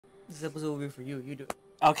This episode will be for you. You do it.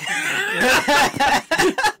 Okay.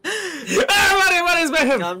 Everybody, what is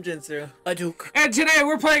Mayhem? I'm Jinsu. A Duke. And today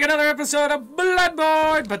we're playing another episode of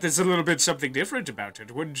Bloodborne, but there's a little bit something different about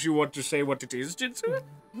it. Wouldn't you want to say what it is, Jinsu?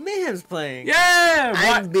 Mayhem's playing. Yeah!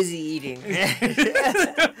 I'm busy eating. Is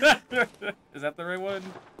that the right one?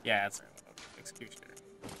 Yeah, that's the right one. Executioner.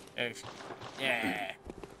 Yeah.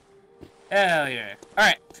 Hell yeah.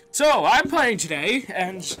 Alright, so I'm playing today,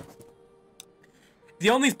 and the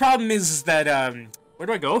only problem is that, where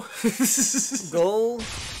do I go? Go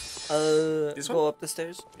up the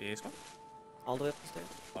stairs. This one? All the way up the stairs.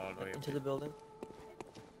 All the way up Into the building.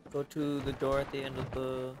 Go to the door at the end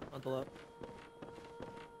of on the left.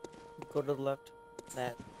 Go to the left.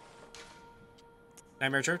 That.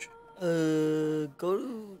 Nightmare Church? Go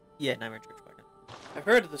to... Yeah, Nightmare Church. I've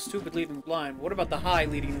heard of the stupid leading the blind. What about the high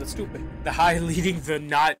leading the stupid? The high leading the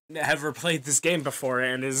not ever played this game before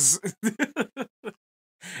and is...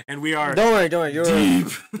 and we are... Don't worry, deep.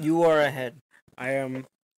 You are ahead.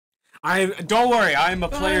 don't worry, I'm a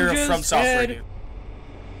player from software. Dude.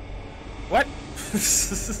 What?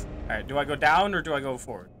 Alright, do I go down or do I go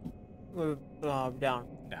forward? Down. Down.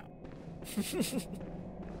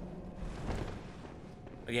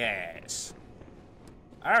 Yes.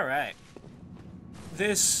 Alright.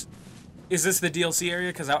 Is this the DLC area?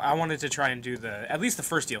 Because I wanted to try and do at least the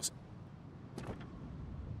first DLC.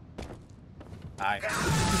 Hi.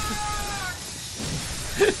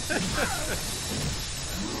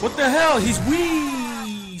 What the hell? He's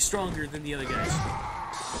way stronger than the other guys.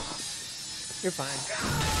 You're fine.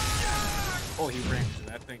 Oh, he ran into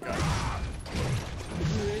that, thank God.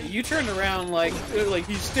 You turned around like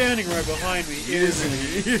he's standing right behind me, isn't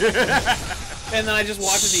he? And then I just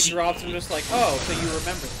watch as he drops and I'm just like, oh, so you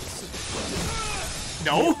remember this.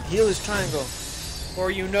 No? Heal his triangle. Or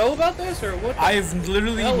you know about this, or what? I've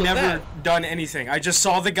literally never done anything. I just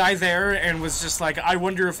saw the guy there and was just like, I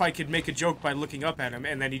wonder if I could make a joke by looking up at him,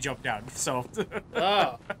 and then he jumped down, so...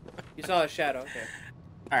 Oh. You saw a shadow, okay.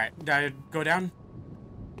 Alright, did I go down?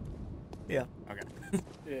 Yeah. Okay.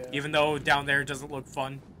 Yeah. Even though down there doesn't look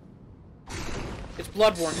fun. It's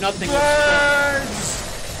Bloodborne, nothing Birds!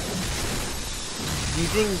 Do you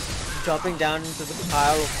think jumping down into the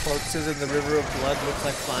pile of corpses in the river of blood looks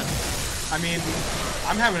like fun? I mean,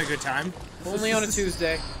 I'm having a good time. Only on a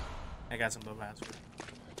Tuesday. I got some blood password.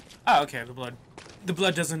 Oh, okay, the blood. The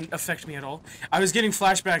blood doesn't affect me at all. I was getting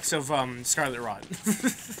flashbacks of, Scarlet Rot.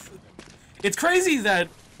 It's crazy that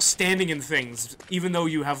standing in things, even though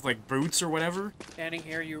you have, like, boots or whatever... Standing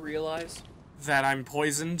here, you realize? That I'm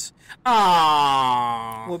poisoned.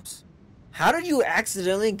 Ah. Whoops. How did you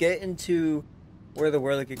accidentally get into where the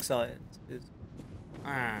Whirligig saw is?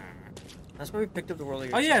 That's where we picked up the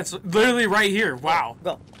Whirligig. Oh yeah, it's literally right here. Wow.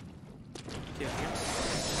 Go. Yeah.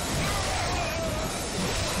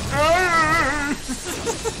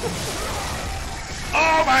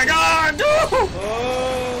 Oh my God! No!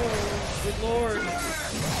 Oh, good lord.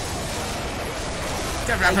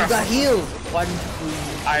 You got healed. Why didn't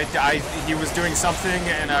you? He was doing something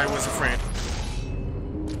and I was afraid.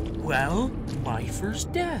 Well, my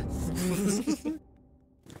first death.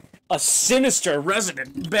 A sinister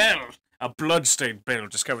resident bell. A blood-stained bell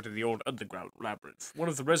discovered in the old underground labyrinth. One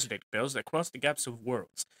of the resonating bells that cross the gaps of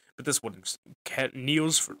worlds. But this one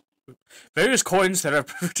kneels for various coins that are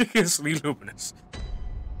particularly luminous.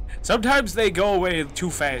 Sometimes they go away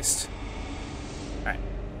too fast. Alright.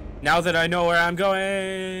 Now that I know where I'm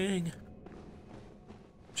going...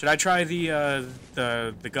 Should I try the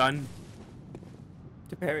gun?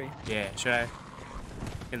 To parry. Yeah, should I?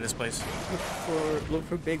 In this place? Look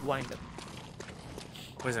for big windup.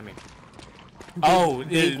 What does that mean?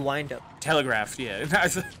 Big windup. Telegraphed, yeah.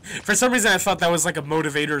 For some reason I thought that was like a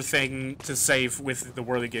motivator thing to say with the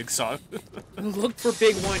Whirligig song. Look for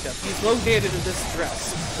Big Windup. He's located in this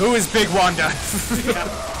dress. Who is Big Wanda? Yeah.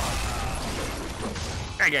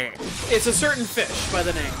 Okay. It's a certain fish by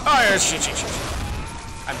the name. Oh yeah, shit.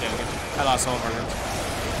 I'm doing it. I lost all of our rooms.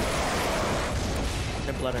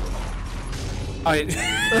 The blood. Oh, yeah.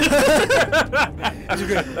 It's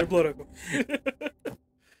good. The blood.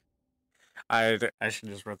 I should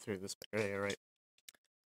just run through this. Yeah, right.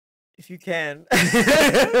 If you can.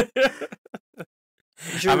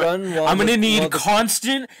 I'm gonna need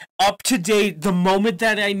constant, up-to-date, the moment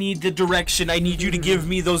that I need the direction, I need you to give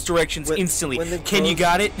me those directions instantly. Can you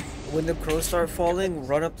got it? When the crows start falling,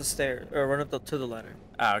 run up the stairs, or run up to the ladder.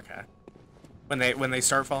 Oh, okay. When they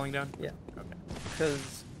start falling down? Yeah. Okay.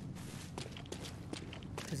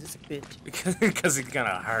 Because it's a bitch. Because it's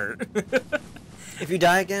gonna hurt. If you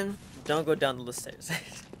die again, don't go down the stairs.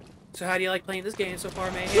 So how do you like playing this game so far,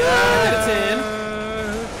 man? Yeah,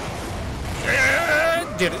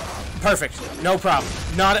 Did it. Perfect. No problem.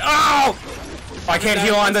 Not. Oh! I can't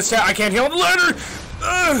heal on this. I can't heal on the ladder.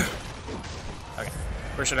 Ugh. Okay.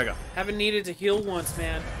 Where should I go? Haven't needed to heal once,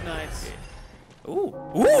 man. Nice. Ooh.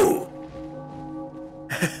 Ooh.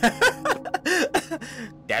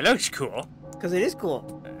 That looks cool. Because it is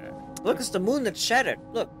cool. Look, it's the moon that's shattered.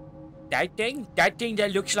 Look. That thing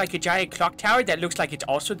that looks like a giant clock tower, that looks like it's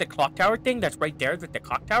also the clock tower thing that's right there with the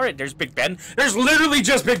clock tower, and there's Big Ben. There's literally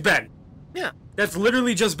just Big Ben! Yeah. That's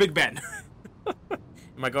literally just Big Ben.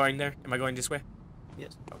 Am I going there? Am I going this way?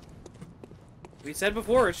 Yes. We said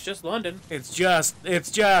before, it's just London. It's just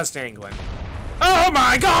England. Oh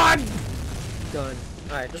my god! Done.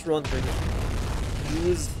 Alright, just run through it.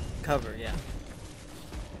 Use cover, yeah.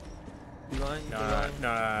 You going? No.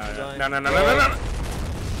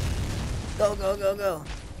 Go, go, go, go.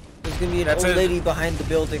 There's gonna be an old lady behind the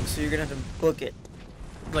building, so you're gonna have to book it.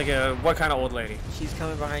 Like what kind of old lady? She's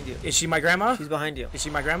coming behind you. Is she my grandma? She's behind you. Is she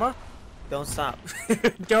my grandma? Don't stop.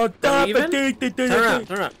 Don't stop. Even? Turn around,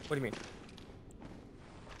 turn around. What do you mean?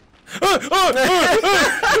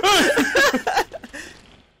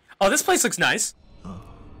 Oh, this place looks nice.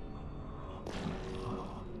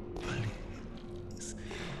 Please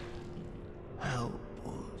help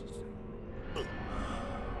us.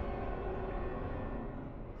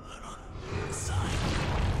 Inside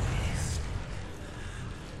this.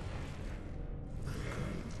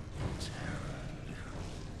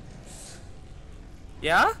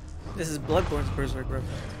 Yeah? This is Bloodborne's Berserk reference.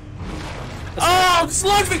 Oh, it's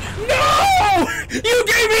Ludwig! No! You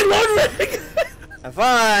gave me Ludwig! Have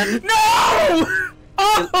fun! No!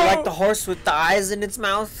 Oh! Like the horse with the eyes in its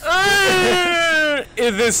mouth?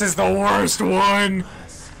 This is the worst one.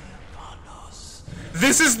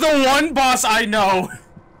 This is the one boss I know.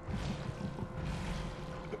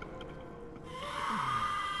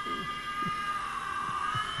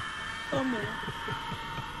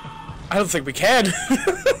 I don't think we can.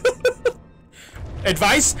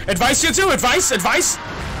 Advice? Advice, you two? Advice? Advice?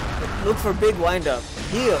 Look for big wind-up.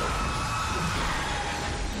 Heal.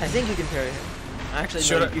 I think you can parry him. Actually,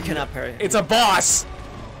 no, you cannot parry him. It's a boss.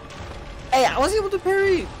 Hey, I was able to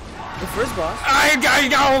parry the first boss. I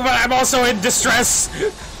know, but I'm also in distress.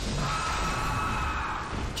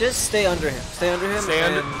 Just stay under him. Stay under him. Stay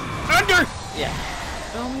under. Under! Yeah.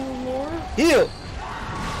 Tell me more. Heal!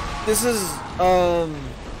 This is,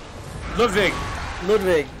 Ludwig.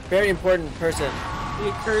 Ludwig. Very important person. The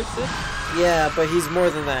accursed. Yeah, but he's more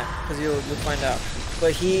than that, because you'll find out.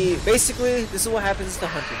 But he, basically, this is what happens to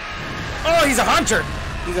hunting. Oh, he's a hunter.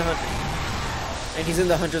 He's a hunter. And he's in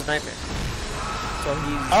the hunter's nightmare. So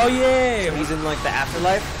he's... Oh, yeah. So he's in, like, the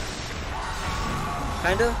afterlife.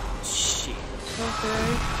 Kinda. Shit.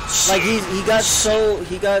 Okay. Like, he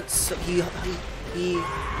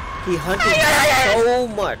hunted so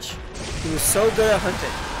much. He was so good at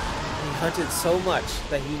hunting. And he hunted so much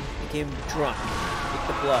that he became drunk with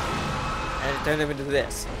the blood. And it turned him into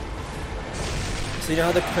this. So you know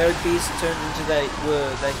how the cleric beast turned into that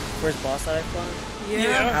first boss that I fought?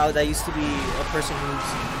 Yeah. How that used to be a person who's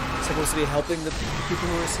supposed to be helping the people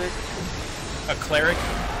who are sick? A cleric?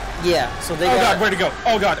 Yeah, so they Oh got... god, where'd it go?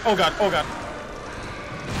 Oh god, oh god, oh god.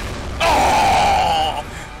 Oh!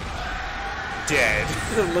 Dead. You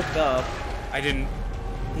could have looked up. I didn't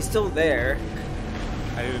He's still there.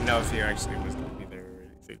 know if he actually was gonna be there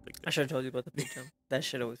or anything like I that. should have told you about the big jump. That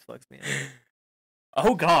shit always fucks me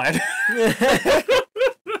Oh god.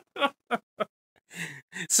 up.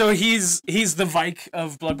 So he's the Vike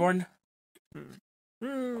of Bloodborne?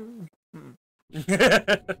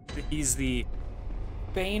 He's the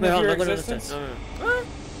Bane Wait, of hold your on, no. existence. What?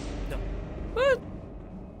 No. What?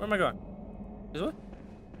 Where am I going? This way?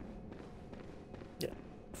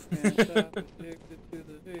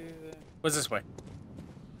 What's this way?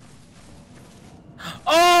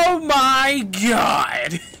 Oh my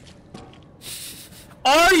god!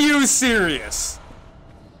 Are you serious?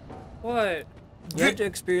 What? You have to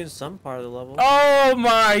experience some part of the level. Oh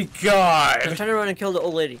my I'm god! trying to run and kill the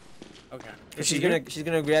old lady. Okay. She's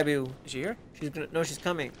gonna grab you. Is she here? No, she's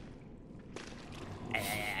coming.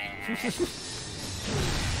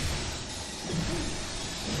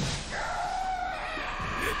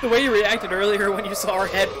 The way you reacted earlier when you saw her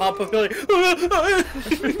head pop up, you're like,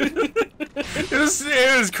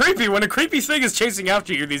 It was creepy. When a creepy thing is chasing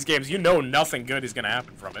after you in these games, you know nothing good is gonna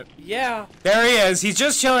happen from it. yeah. There he is. He's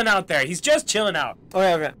just chilling out there. He's just chilling out.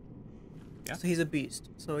 Okay. Yeah. So he's a beast.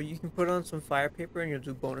 So you can put on some fire paper and you'll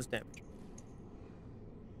do bonus damage.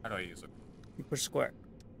 How do I use it? You push square.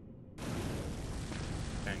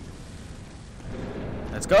 Dang.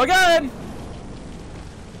 Let's go again!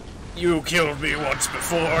 You killed me once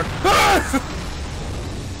before.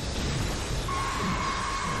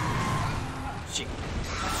 Shit.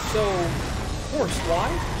 So, horse, why?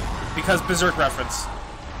 Because Berserk reference.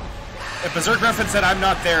 A Berserk reference that I'm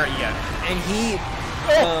not there yet. And he,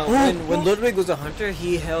 when Ludwig was a hunter,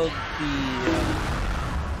 he held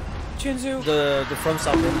Jinzu, the from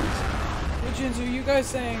software. hey, Jinzu, you guys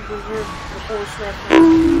saying Berserk the horse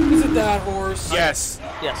reference? Is it that horse? Yes.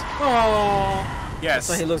 Yes. Oh. Yes. That's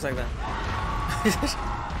why he looks like that.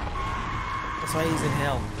 That's why he's in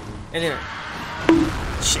hell. Anyway.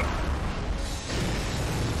 Shit.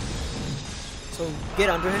 So get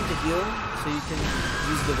under him to heal, so you can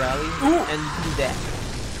use the rally and do that.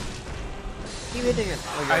 Keep hitting him.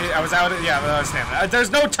 I was out. Yeah, I was standing. There's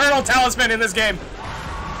no turtle talisman in this game.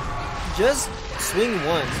 Just swing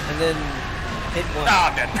once and then hit once.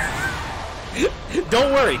 Ah, man.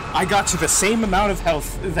 Don't worry. I got to the same amount of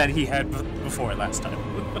health that he had before last time.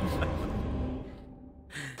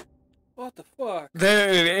 What the fuck?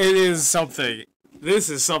 It is something. This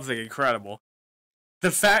is something incredible.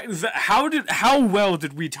 The fact that how well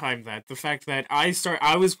did we time that? The fact that I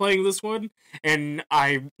was playing this one and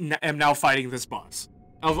I am now fighting this boss.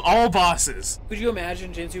 Of all bosses. Could you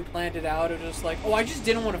imagine Jinzu planned it out and just like, oh, I just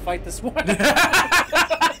didn't want to fight this one.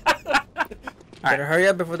 Better hurry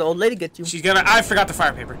up before the old lady gets you. She's gonna. I forgot the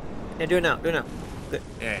fire paper. Yeah, do it now. Do it now. Good.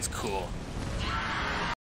 Yeah, it's cool.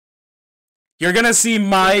 You're gonna see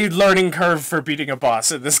my learning curve for beating a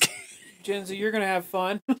boss in this game. Jinzu, you're gonna have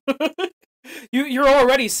fun. You're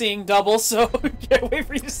already seeing double, so can't wait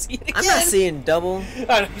for you to see it again. I'm not seeing double.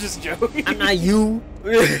 I'm just joking. I'm not you.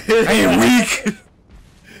 I am weak.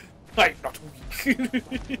 I'm not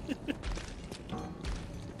weak.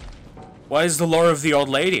 What is the lore of the old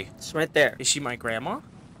lady? It's right there. Is she my grandma?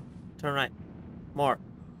 Turn right. More.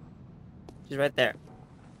 She's right there.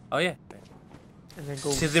 Oh yeah. And then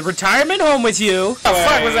go. To the retirement home with you. What the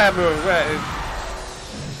fuck was that move?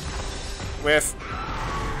 With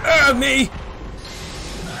me.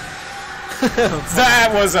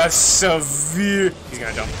 That was a severe. He's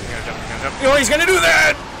gonna jump. He's gonna jump. He's gonna jump. Oh, he's gonna do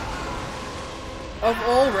that. Of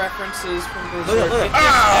all references from Look, Berserk, look. it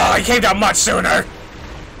Oh, he came down much sooner.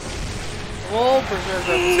 of all Berserk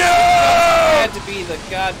references, No! it had to be the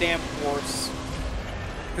goddamn horse.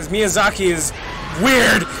 Because Miyazaki is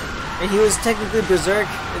weird. And he was technically Berserk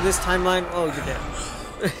in this timeline. Oh, you're dead.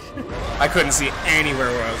 I couldn't see anywhere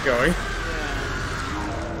where I was going.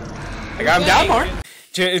 I'm down more.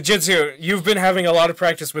 Jitsu, you've been having a lot of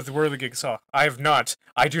practice with the whirligig saw. I have not.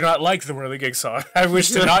 I do not like the whirligig saw. I wish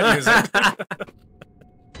to not use it.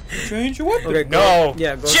 Change your weapon. Okay, No.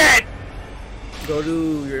 Yeah, go. Shit! Go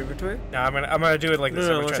to your inventory. No, I'm gonna do it like this.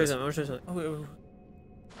 No, I'm I'm gonna gonna try show you this. something. I'm gonna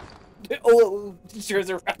show you something. Oh, sure,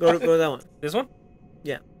 Go to that one. This one?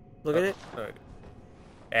 Yeah. Look at it.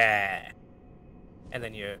 And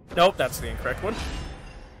then you. Nope, that's the incorrect one.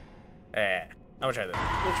 I'm gonna try this.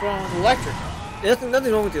 What's wrong with electric? There's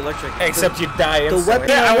nothing wrong with the electric. Except you die the instantly. weapon.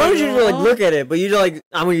 I wanted you to like look at it, but you're like,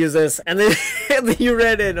 I'm gonna use this, and then, and then you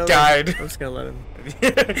read it. And Died. I'm just gonna let him.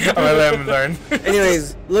 I'm gonna let him learn.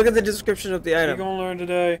 Anyways, look at the description of the You're item. gonna learn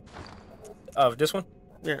today. Oh, this one?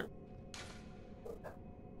 Yeah.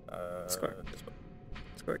 Score.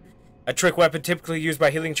 Score. A trick weapon typically used by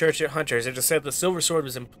healing church hunters. It is said the silver sword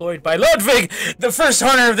was employed by Ludwig, the first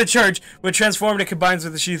hunter of the church. When transformed, it combines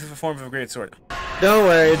with the sheath of a form of a great sword. Don't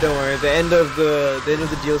worry, don't worry. The end of the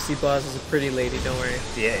DLC boss is a pretty lady. Don't worry.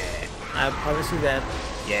 Yeah. I promise you that.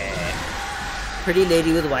 Yeah. Pretty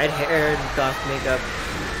lady with white hair and goth makeup.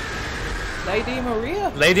 Lady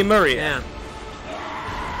Maria? Lady Maria. Yeah.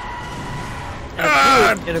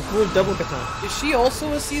 And a cool double katana. Is she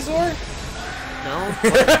also a Caesar? No?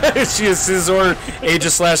 Is she a scissor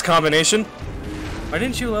Aegis / combination? Why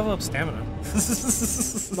didn't you level up stamina?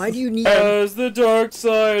 Why do you need... As the dark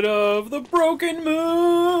side of the broken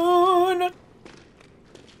moon.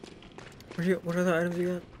 What other items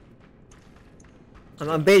you got?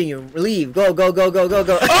 I'm baiting you. Leave. Go, go, go, go, go,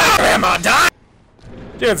 go. Oh, Grandma, die!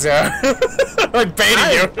 Dude, I'm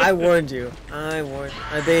baiting you. I warned you. I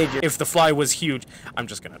baited you. If the fly was huge, I'm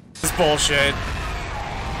just gonna... This bullshit.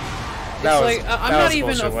 It's like I'm not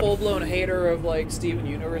even a full-blown hater of like Steven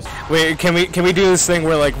Universe. Wait, can we do this thing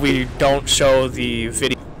where like we don't show the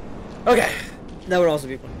video? Okay. That would also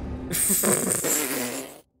be fun.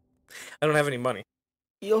 I don't have any money.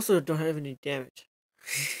 You also don't have any damage.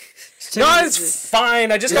 No, it's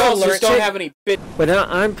fine. I just gotta learn. Just don't have any bit. But now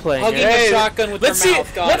I'm playing. Hugging it. a shotgun with Let's their see.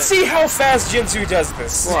 mouth. Got Let's it. see how fast Jinsu does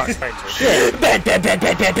this. Shit. Bad.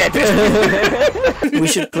 We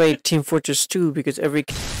should play Team Fortress 2 because every...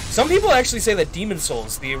 Some people actually say that Demon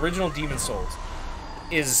Souls, the original Demon Souls,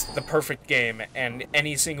 is the perfect game, and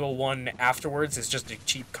any single one afterwards is just a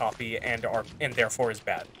cheap copy and therefore is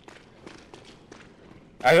bad.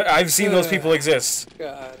 I've seen those people exist.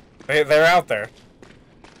 God. They're out there.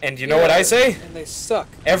 And you know what I say? And they suck.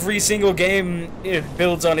 Every single game, it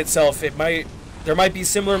builds on itself. There might be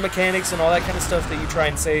similar mechanics and all that kind of stuff that you try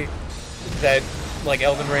and say that, like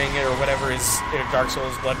Elden Ring or whatever is Dark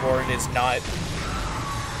Souls, Bloodborne is not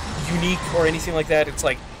unique or anything like that. It's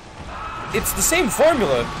like, it's the same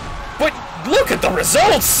formula, but look at the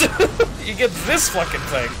results! You get this fucking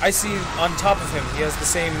thing. I see on top of him, he has the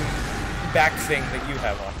same back thing that you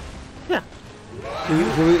have on. Yeah.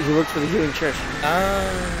 He worked for the Healing Church.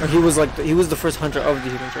 Or he was the first hunter of the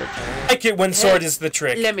Healing Church. I like it when sword is the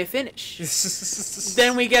trick. Let me finish.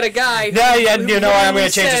 Then we get a guy. Yeah, you know what? I'm gonna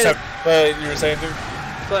change this up. You were saying, dude?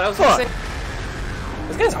 But I was gonna say,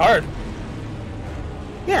 this guy's hard.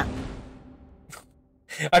 Yeah.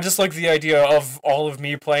 I just like the idea of all of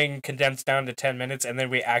me playing condensed down to 10 minutes, and then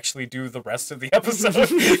we actually do the rest of the episode.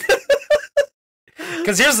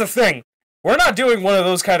 Because here's the thing. We're not doing one of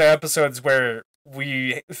those kind of episodes where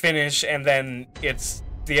we finish and then it's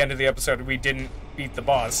the end of the episode and we didn't beat the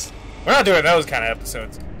boss. We're not doing those kind of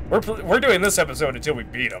episodes. We're doing this episode until we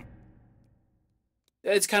beat him.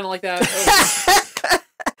 it's kind of like that.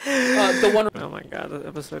 The one. Oh my god, the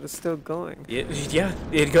episode is still going. Yeah,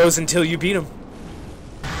 it goes until you beat him.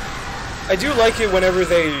 I do like it whenever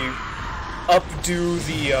they updo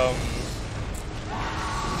the,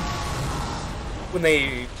 when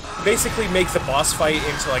they basically make the boss fight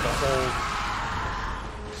into like a whole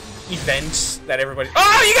event that everybody.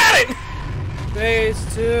 Oh, you got it!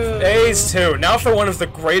 Phase 2. Phase 2. Now for one of the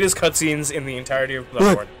greatest cutscenes in the entirety of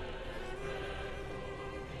Bloodborne.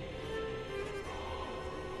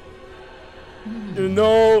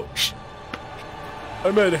 No,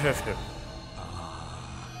 I might have to.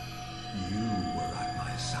 You were at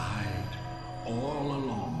my side all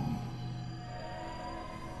along.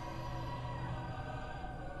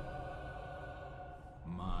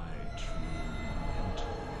 My true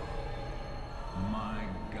mentor, my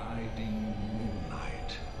guiding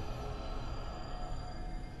moonlight.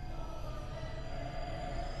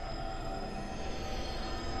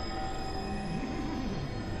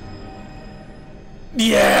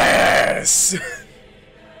 Yes!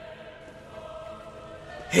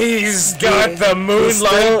 He's got the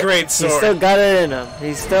Moonlight Greatsword. He's still got it in him.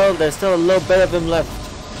 There's still a little bit of him left.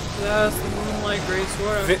 That's the Moonlight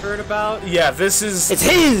Greatsword I've heard about. Yeah, this is... It's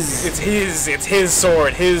his! It's his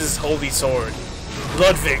sword, his holy sword.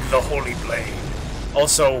 Ludwig, the Holy Blade.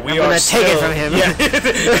 Also, we are still... I'm gonna take it from him. Yeah,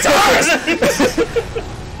 it's ours!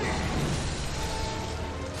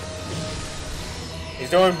 He's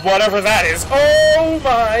doing whatever that is. Oh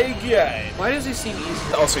my god! Why does he seem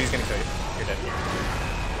easy? Also, he's gonna kill you. You're dead.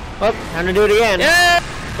 Well, time to do it again. Yeah!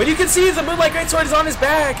 But you can see the Moonlight Greatsword is on his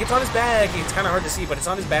back. It's on his back. It's kind of hard to see, but it's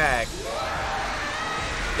on his back.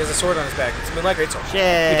 He has a sword on his back. It's a Moonlight Greatsword.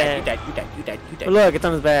 Shit. You dead. Oh, look, it's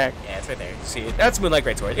on his back. Yeah, it's right there. See it? That's Moonlight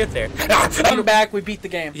Greatsword. It's there. Come back, we beat the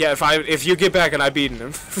game. Yeah, if you get back and I've beaten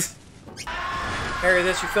him. Parry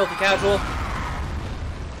this, you filthy casual.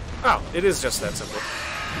 Oh, it is just that simple.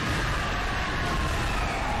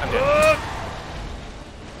 I'm dead.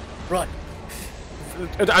 Run.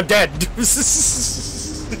 I'm dead.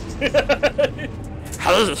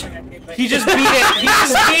 He just beat it. He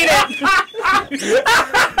just beat it.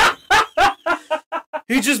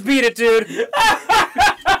 He just beat it, dude.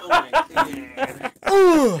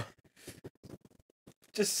 Ooh.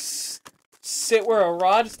 Just sit where a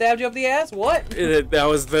rod stabbed you up the ass? What? That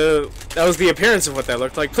was the appearance of what that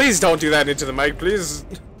looked like. Please don't do that into the mic, please.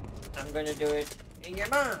 I'm gonna do it in your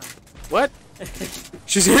mom. What?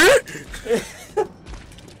 She's here?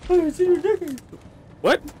 Oh, it's in your dick.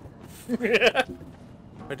 What?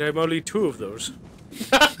 But I'm only 2 of those.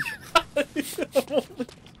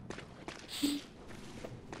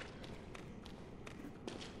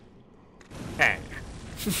 Hey.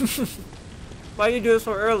 Why you do it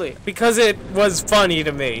so early? Because it was funny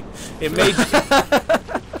to me. It made...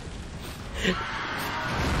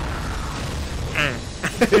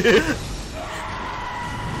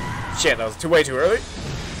 Shit, that was way too early.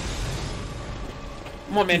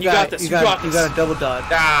 Come on, man, you got this. You got this. You got a double dodge.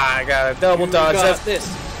 Ah, I got a double dodge. You got this.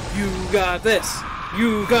 You got this.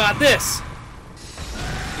 You got this.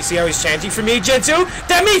 You see how he's chanting for me, Jetsu?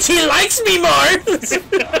 That means he likes me more!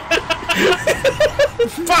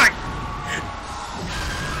 Fuck!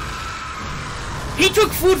 He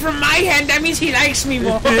took food from my hand, that means he likes me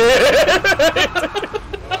more.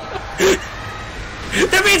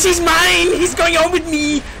 That means he's mine! He's going home with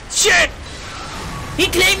me! Shit! He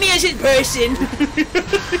claimed me as his person.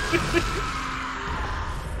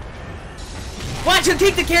 Watch him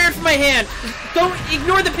take the carrot from my hand. Don't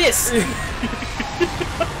ignore the piss.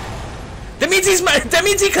 That means he's my. That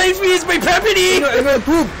means he claims me as my property. I'm gonna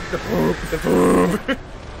poop. The poop.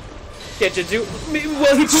 Yeah, Jinzu.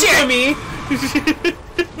 Well, he pooped on me.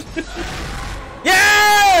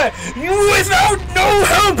 Yeah! Without no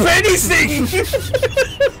help, anything.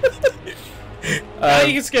 Now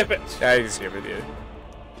you can skip it. I can skip it, yeah.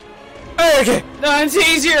 Oh, okay. No, it's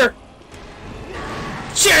easier.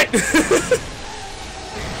 Shit!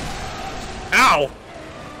 Ow!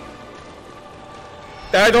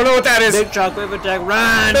 I don't know what that is. Big shockwave attack,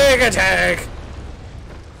 run! Big attack.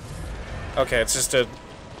 Okay, it's just a.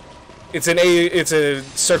 It's a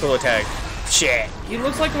circle attack. Shit. He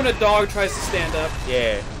looks like when a dog tries to stand up.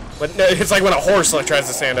 Yeah. But no, it's like when a horse like tries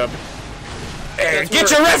to stand up. Hey, get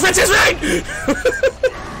where- your references right!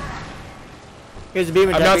 Here's the beam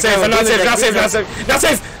attack. I'm not safe, I'm not safe, not safe, not safe, not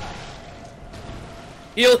safe!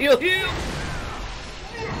 Heal, heal, heal.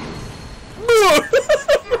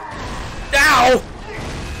 Ow!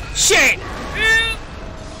 Shit!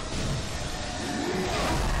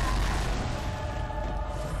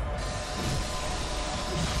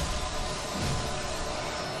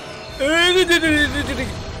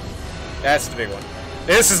 That's the big one.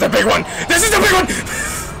 This is the big one! This is the big one!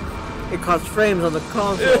 It costs frames on the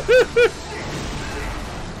console.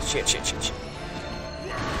 Shit, shit, shit, shit.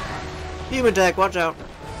 Beam attack, watch out.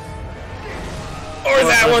 Or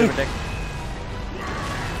that one!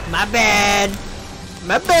 My bad.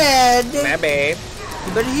 My bad. My bad.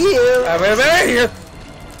 You better heal. I'm right here.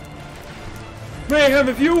 Mayhem,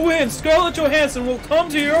 if you win, Scarlett Johansson will come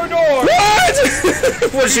to your door What?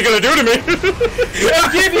 What's she gonna do to me?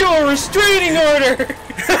 and give you a restraining order.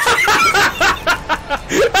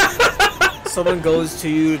 Someone goes to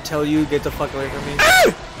you to tell you, get the fuck away from me.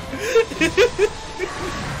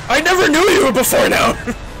 I never knew you before now.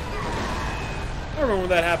 I remember when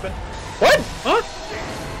that happened. What? Huh?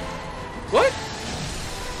 What?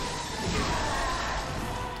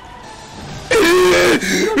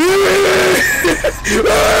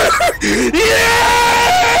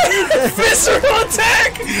 Yeah! Visceral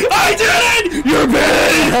attack! I did it! You're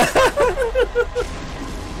bad!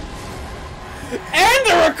 And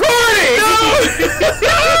the recording!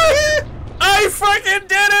 No! I fucking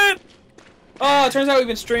did it! Oh, it turns out we've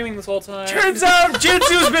been streaming this whole time. Turns out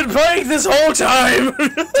Jinsu's been playing this whole time!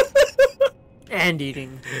 And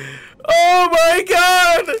eating. Oh my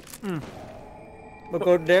god! We'll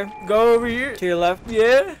go there. Go over here. To your left.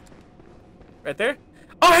 Yeah? Right there?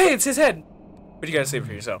 Oh, hey, it's his head! What do you gotta say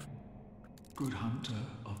for yourself? Good hunter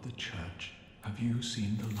of the church, have you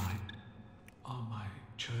seen the light? Are my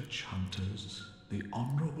church hunters the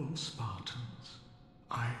honorable Spartans?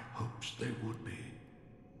 I hoped they would be.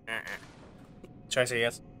 Should I say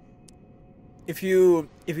yes? If you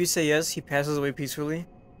say yes, he passes away peacefully.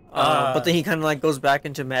 But then he kind of like goes back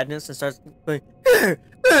into madness and starts going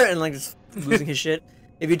and like just losing his shit.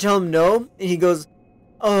 If you tell him no, and he goes,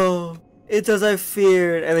 "Oh, it's as I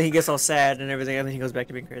feared," and then he gets all sad and everything, and then he goes back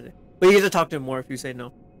to being crazy. But you get to talk to him more if you say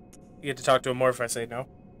no. You get to talk to him more if I say no.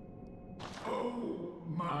 Oh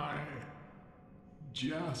my.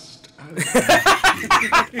 Just as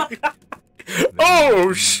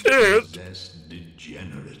Oh shit! less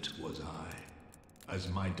degenerate was I, as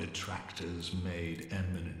my detractors made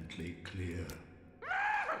eminently clear.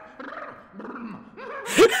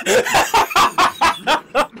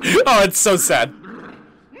 Oh, it's so sad.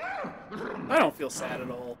 I don't feel sad at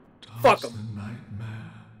all. Fuck Toss him. the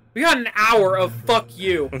nightmare. We got an hour of fuck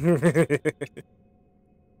you.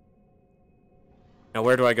 Now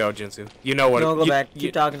where do I go, Jinsu? You know what? No, go you- back. you-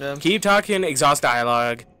 Keep talking to him. Keep talking. Exhaust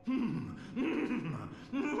dialogue.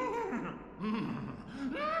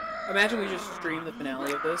 Imagine we just stream the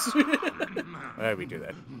finale of this. Why did we do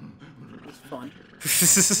that? It's fun.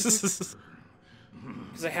 Because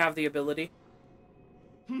I have the ability.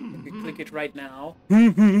 If you click it right now. Where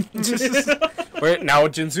now,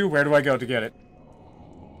 Jinsu? Where do I go to get it?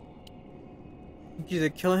 You can either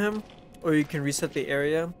kill him, or you can reset the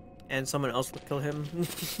area, and someone else will kill him.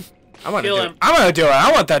 I'm gonna Kill do him. it. I'm gonna do it. I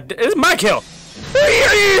want that. It's my kill.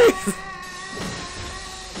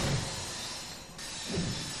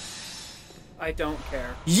 I don't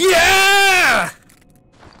care. Yeah!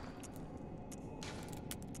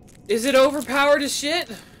 Is it overpowered as shit?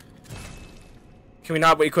 Can we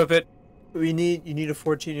not equip it? You need a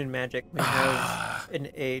 14 in magic. We have an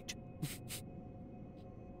 8.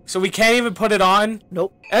 So we can't even put it on?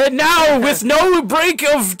 Nope. And now, with no break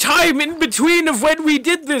of time in between of when we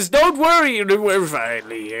did this, don't worry, we're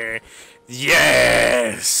finally here.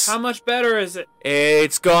 Yes! How much better is it?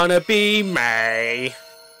 It's gonna be May.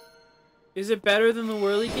 Is it better than the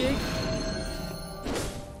whirly gig?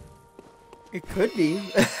 It could be.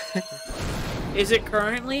 Is it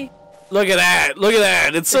currently? Look at that! Look at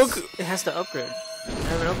that! It's so cool. It has to upgrade. I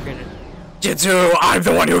haven't upgraded. Jitsu, I'm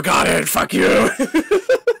the one who got it. Fuck you.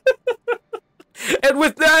 And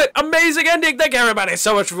with that amazing ending, thank you everybody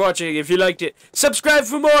so much for watching. If you liked it, subscribe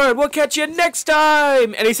for more, and we'll catch you next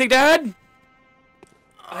time. Anything to add?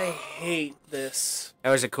 I hate this. That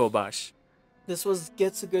was a cool boss. This was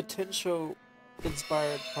Gets a Good Tensho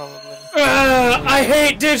inspired, probably. I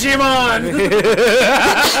hate Digimon.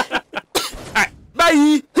 All right,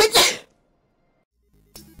 bye.